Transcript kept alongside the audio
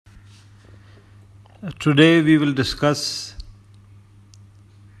Today we will discuss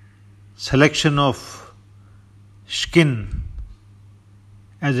selection of Shkin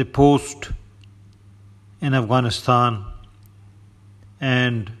as a post in Afghanistan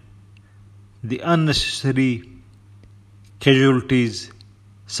and the unnecessary casualties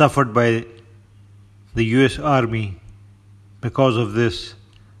suffered by the US Army because of this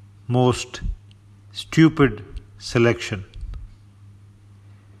most stupid selection.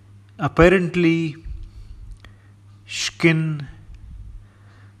 Apparently, Shkin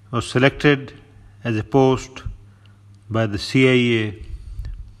was selected as a post by the CIA.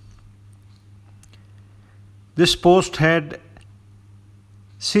 This post had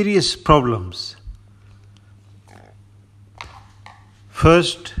serious problems.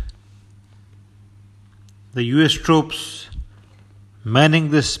 First, the US troops manning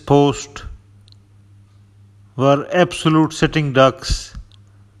this post were absolute sitting ducks,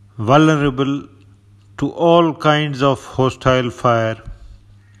 vulnerable to all kinds of hostile fire,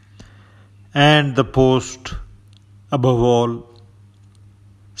 and the post, above all,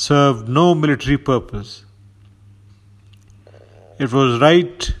 served no military purpose. It was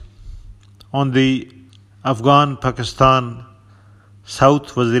right on the Afghan-Pakistan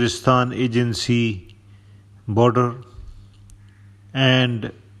South Waziristan Agency border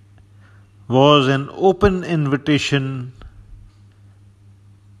and was an open invitation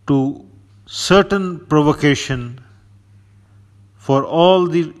to certain provocation for all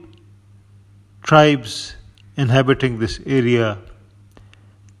the tribes inhabiting this area,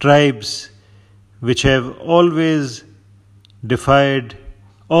 tribes which have always defied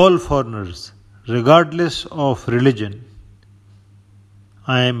all foreigners regardless of religion.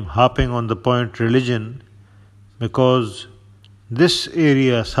 I am harping on the point religion because this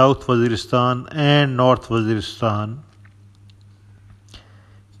area, South Waziristan and North Waziristan,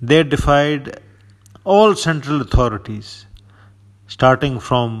 they defied all central authorities, starting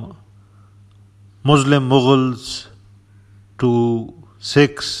from Muslim Mughals to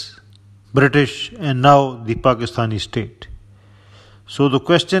Sikhs, British, and now the Pakistani state. So the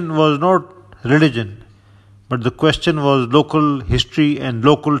question was not religion, but the question was local history and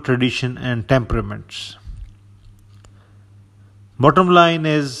local tradition and temperaments. Bottom line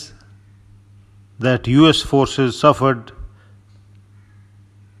is that US forces suffered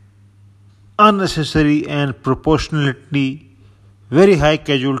unnecessary and proportionately very high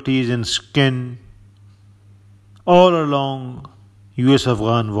casualties in Shkin all along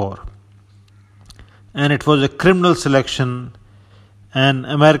US-Afghan war. And it was a criminal selection, and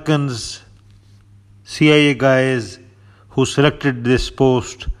Americans, CIA guys who selected this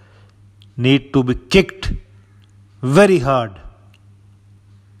post need to be kicked very hard.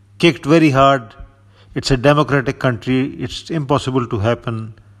 Kicked very hard. It's a democratic country. It's impossible to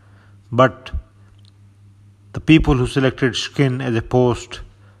happen. But the people who selected Shkin as a post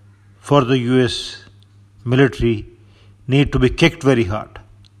for the US military need to be kicked very hard.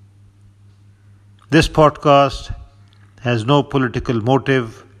 This podcast has no political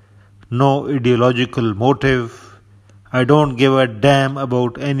motive, no ideological motive. I don't give a damn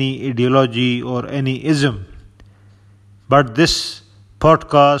about any ideology or any ism. But this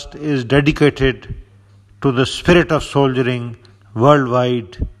podcast is dedicated to the spirit of soldiering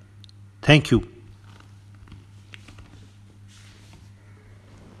worldwide. Thank you.